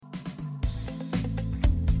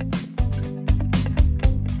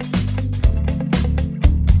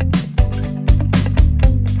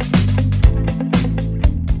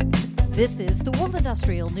This is the World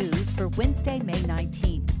Industrial News for Wednesday, May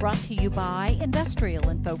 19th, brought to you by Industrial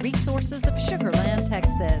Info Resources of Sugar Land,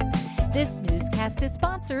 Texas. This newscast is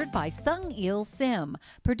sponsored by Sung Il Sim,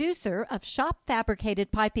 producer of shop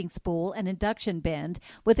fabricated piping spool and induction bend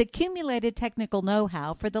with accumulated technical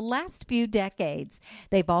know-how for the last few decades.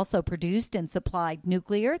 They've also produced and supplied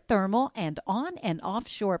nuclear, thermal, and on and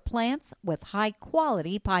offshore plants with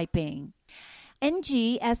high-quality piping.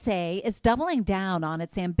 NYSE is doubling down on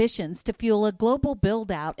its ambitions to fuel a global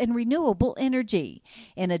build-out in renewable energy.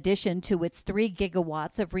 In addition to its 3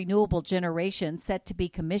 gigawatts of renewable generation set to be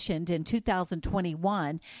commissioned in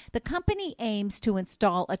 2021, the company aims to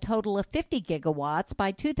install a total of 50 gigawatts by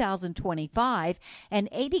 2025 and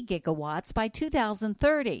 80 gigawatts by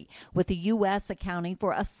 2030, with the U.S. accounting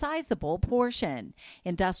for a sizable portion.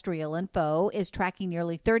 Industrial Info is tracking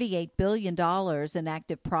nearly $38 billion in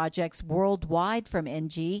active projects worldwide from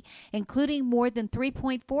NG, including more than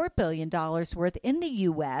 $3.4 billion worth in the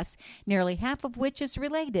U.S., nearly half of which is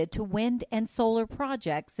related to wind and solar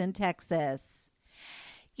projects in Texas.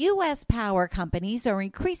 U.S. power companies are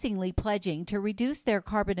increasingly pledging to reduce their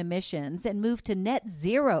carbon emissions and move to net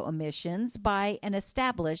zero emissions by an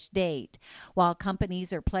established date. While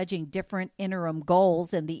companies are pledging different interim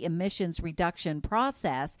goals in the emissions reduction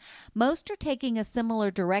process, most are taking a similar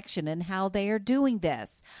direction in how they are doing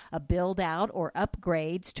this: a build-out or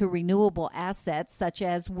upgrades to renewable assets such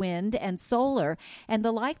as wind and solar, and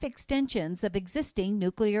the life extensions of existing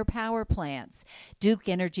nuclear power plants. Duke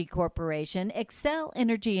Energy Corporation, Xcel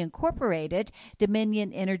Energy Incorporated,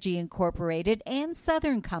 Dominion Energy Incorporated, and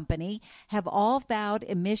Southern Company have all vowed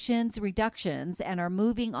emissions reductions and are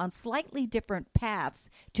moving on slightly different paths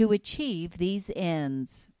to achieve these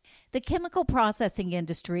ends. The chemical processing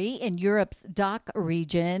industry in Europe's DACH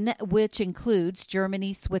region, which includes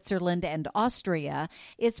Germany, Switzerland, and Austria,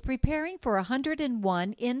 is preparing for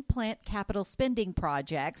 101 in-plant capital spending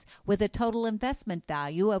projects with a total investment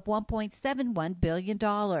value of $1.71 billion.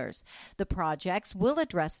 The projects will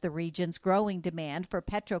address the region's growing demand for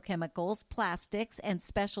petrochemicals, plastics, and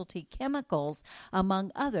specialty chemicals,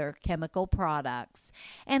 among other chemical products.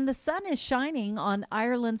 And the sun is shining on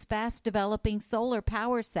Ireland's fast-developing solar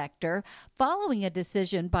power sector, following a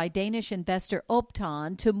decision by Danish investor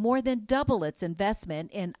Upton to more than double its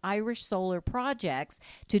investment in Irish solar projects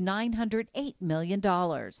to $908 million.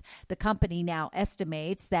 The company now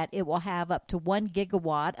estimates that it will have up to 1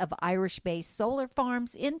 gigawatt of Irish-based solar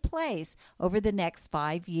farms in place over the next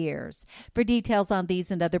 5 years. For details on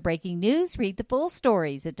these and other breaking news, read the full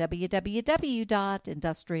stories at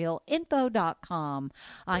www.industrialinfo.com.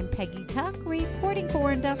 I'm Peggy Tuck, reporting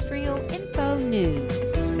for Industrial Info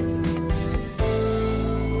News.